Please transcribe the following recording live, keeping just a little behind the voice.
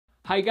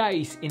Hi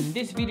guys, in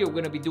this video we're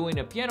going to be doing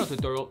a piano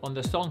tutorial on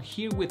the song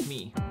Here With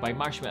Me by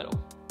Marshmello.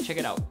 Check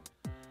it out.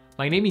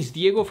 My name is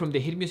Diego from the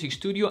Hit Music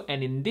Studio,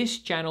 and in this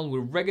channel we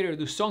regularly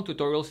do song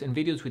tutorials and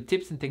videos with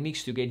tips and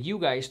techniques to get you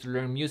guys to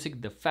learn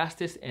music the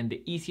fastest and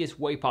the easiest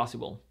way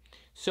possible.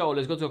 So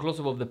let's go to a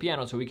close-up of the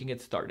piano so we can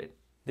get started.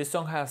 This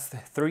song has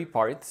three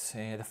parts.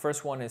 The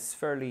first one is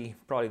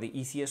probably the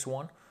easiest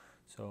one.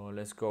 So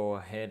let's go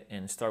ahead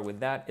and start with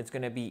that. It's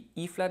going to be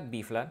E flat,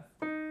 B flat,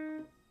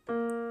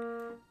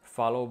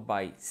 followed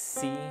by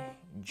C,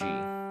 G.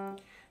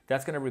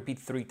 That's going to repeat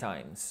 3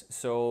 times.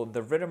 So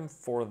the rhythm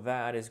for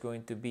that is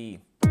going to be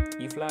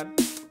E flat,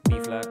 B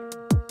flat,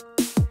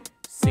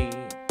 C,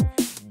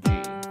 G.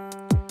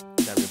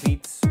 That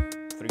repeats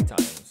 3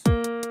 times.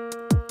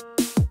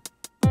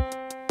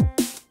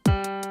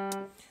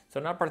 So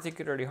not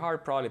particularly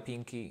hard, probably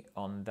pinky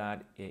on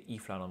that E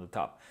flat on the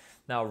top.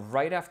 Now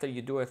right after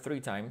you do it 3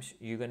 times,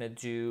 you're going to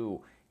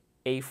do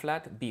A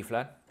flat, B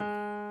flat,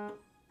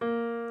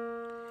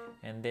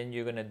 and then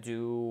you're gonna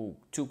do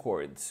 2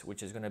 chords,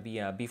 which is gonna be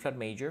a B flat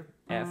major,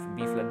 F,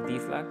 B flat, D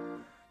flat,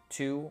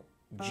 2,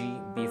 G,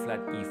 B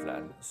flat, E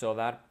flat. So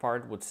that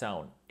part would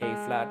sound A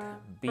flat,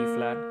 B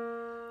flat,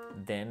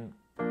 then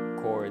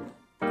chord,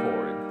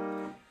 chord.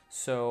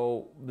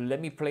 So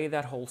let me play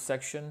that whole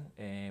section,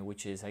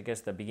 which is, I guess,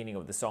 the beginning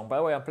of the song. By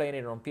the way, I'm playing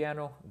it on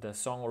piano. The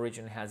song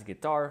originally has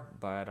guitar,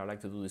 but I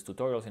like to do these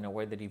tutorials in a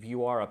way that if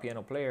you are a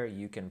piano player,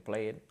 you can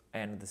play it,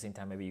 and at the same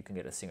time, maybe you can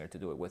get a singer to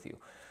do it with you.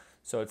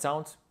 So it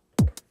sounds...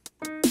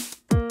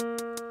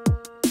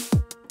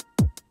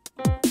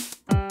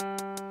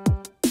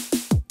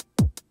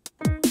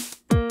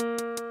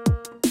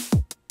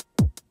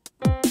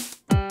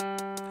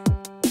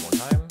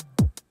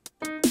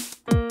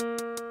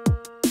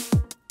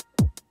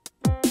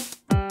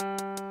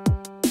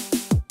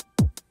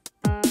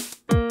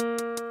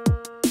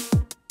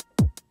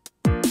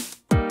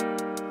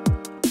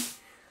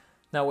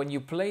 Now, when you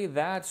play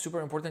that,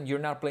 super important, you're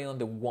not playing on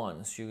the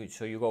ones.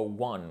 So you go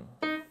 1,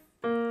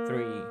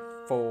 3,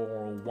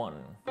 4, 1.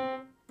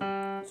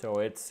 So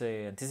it's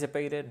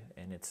anticipated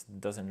and it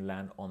doesn't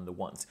land on the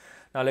ones.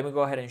 Now let me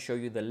go ahead and show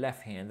you the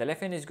left hand. The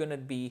left hand is going to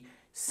be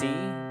C,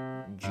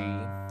 G,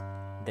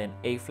 then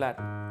A flat,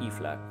 E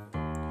flat.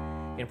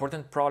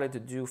 Important probably to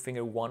do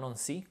finger 1 on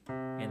C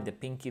and the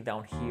pinky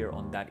down here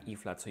on that E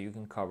flat so you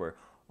can cover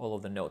all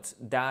of the notes.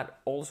 That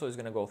also is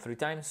going to go 3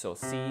 times. So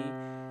C,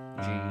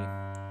 G,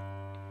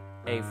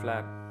 A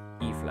flat,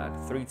 E flat,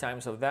 3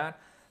 times of that.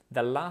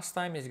 The last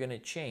time is going to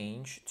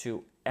change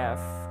to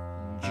F,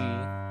 G,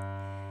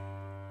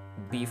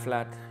 B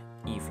flat,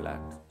 E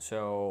flat.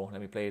 So let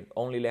me play it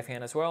only left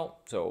hand as well.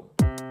 So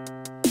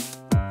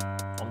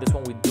on this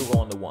one we do go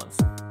on the ones.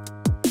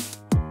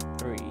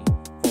 3,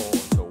 4,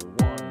 so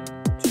 1,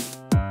 2,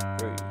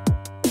 3,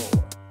 4,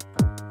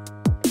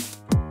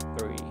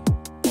 3,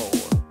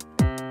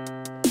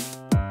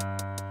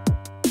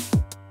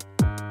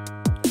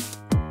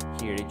 4.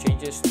 Here it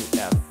changes to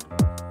F,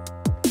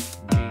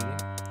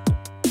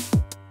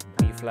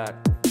 flat,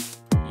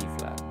 E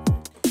flat.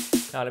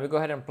 Now let me go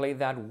ahead and play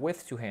that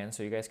with 2 hands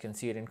so you guys can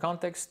see it in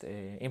context.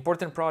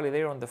 Important probably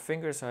there on the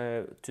fingers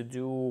to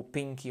do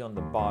pinky on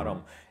the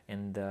bottom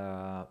and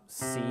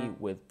C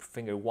with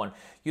finger 1.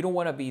 You don't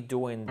want to be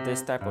doing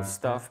this type of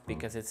stuff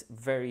because it's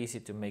very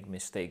easy to make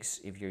mistakes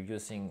if you're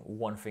using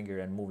 1 finger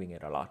and moving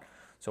it a lot.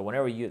 So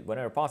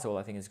whenever possible,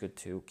 I think it's good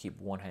to keep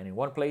 1 hand in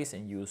 1 place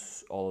and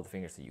use all of the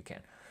fingers that you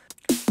can.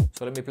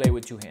 So let me play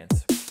with 2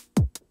 hands.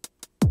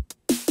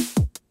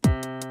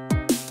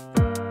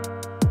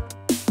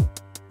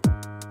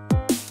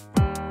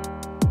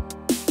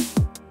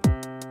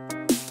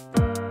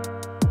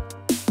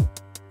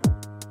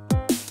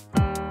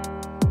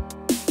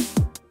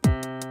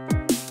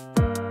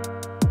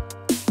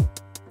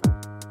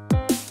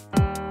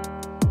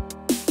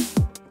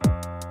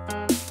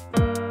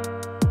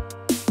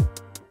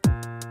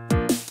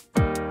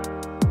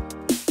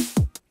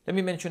 Let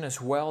me mention as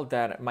well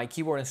that my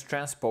keyboard is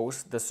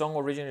transposed. The song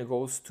originally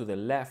goes to the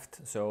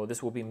left, so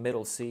this will be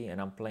middle C, and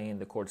I'm playing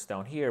the chords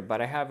down here,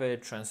 but I have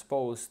it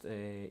transposed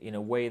in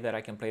a way that I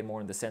can play more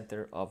in the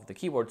center of the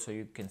keyboard so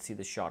you can see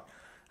the shot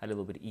a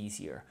little bit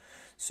easier.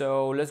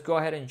 So let's go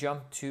ahead and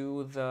jump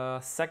to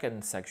the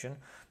second section.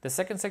 The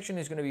second section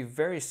is going to be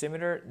very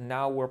similar.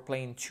 Now we're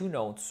playing 2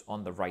 notes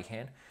on the right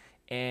hand,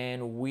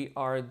 and we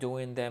are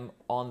doing them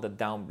on the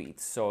downbeats.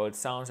 So it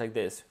sounds like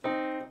this.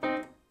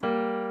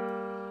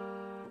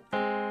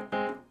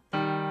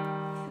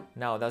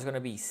 Now that's going to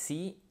be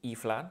C, E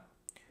flat,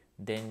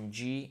 then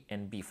G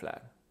and B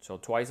flat. So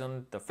twice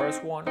on the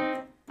first one,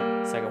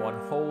 second one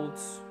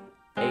holds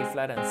A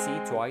flat and C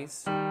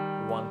twice,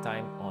 1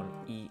 time on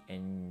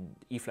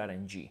E flat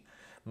and G.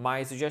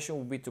 My suggestion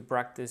would be to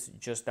practice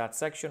just that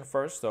section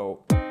first.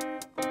 So and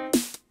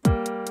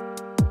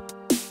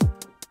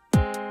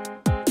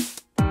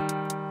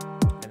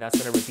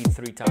that's going to repeat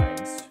 3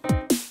 times.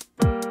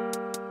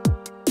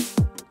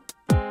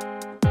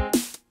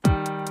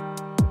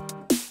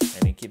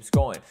 Keeps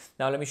going.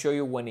 Now let me show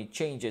you when it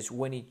changes.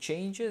 When it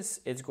changes,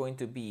 it's going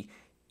to be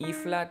E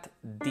flat,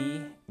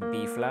 D,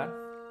 B flat,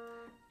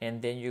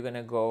 and then you're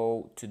gonna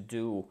go to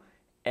do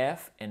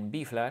F and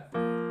B flat,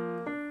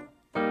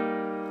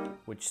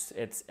 which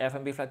it's F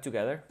and B flat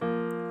together,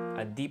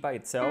 a D by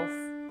itself,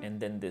 and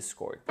then this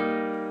chord.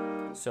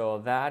 So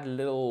that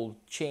little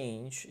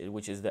change,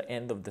 which is the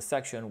end of the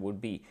section,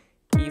 would be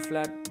E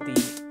flat, D,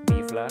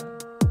 B flat,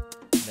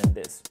 then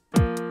this.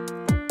 And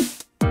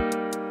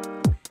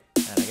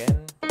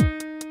again,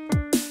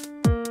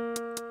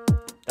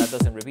 that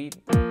doesn't repeat,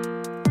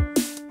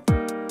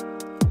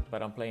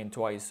 but I'm playing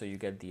twice so you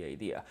get the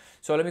idea.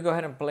 So let me go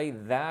ahead and play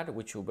that,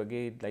 which will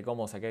be like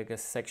almost like I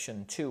guess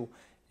section 2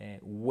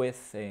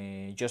 with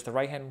just the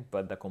right hand,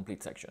 but the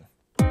complete section.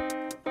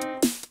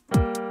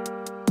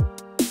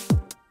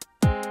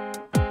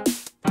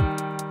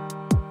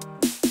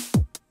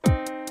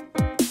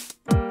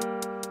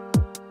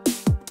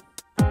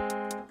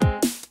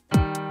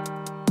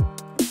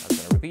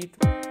 Repeat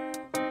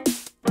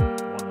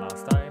one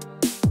last time.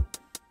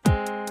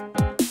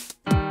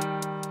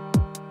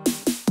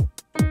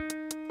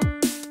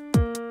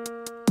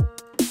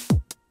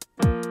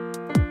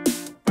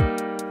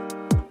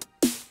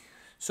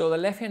 So the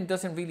left hand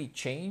doesn't really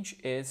change,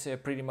 it's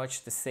pretty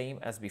much the same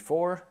as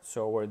before.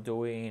 So we're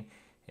doing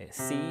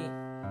C,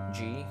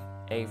 G,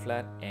 A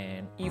flat,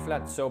 and E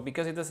flat. So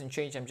because it doesn't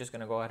change, I'm just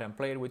gonna go ahead and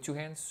play it with two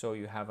hands so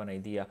you have an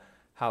idea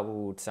how it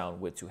would sound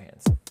with two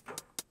hands.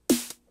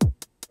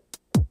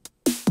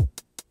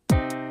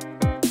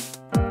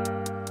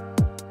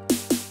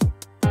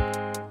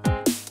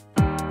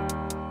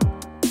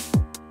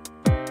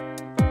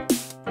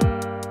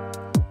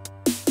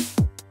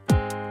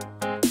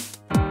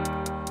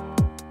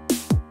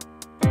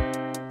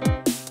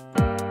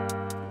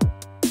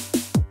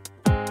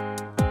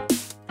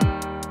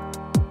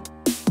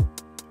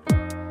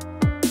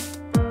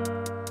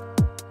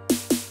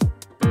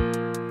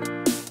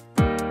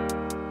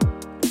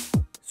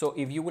 So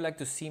if you would like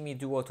to see me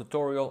do a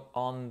tutorial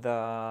on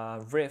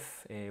the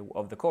riff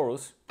of the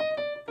chorus,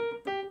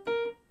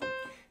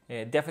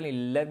 definitely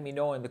let me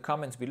know in the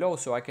comments below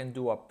so I can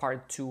do a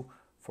part 2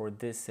 for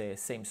this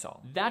same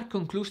song. That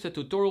concludes the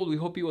tutorial. We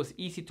hope it was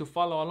easy to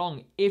follow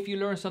along. If you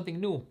learned something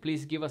new,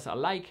 please give us a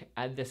like.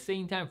 At the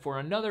same time, for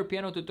another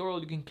piano tutorial,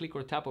 you can click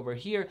or tap over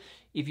here.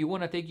 If you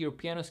want to take your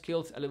piano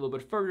skills a little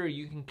bit further,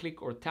 you can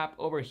click or tap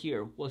over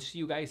here. We'll see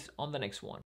you guys on the next one.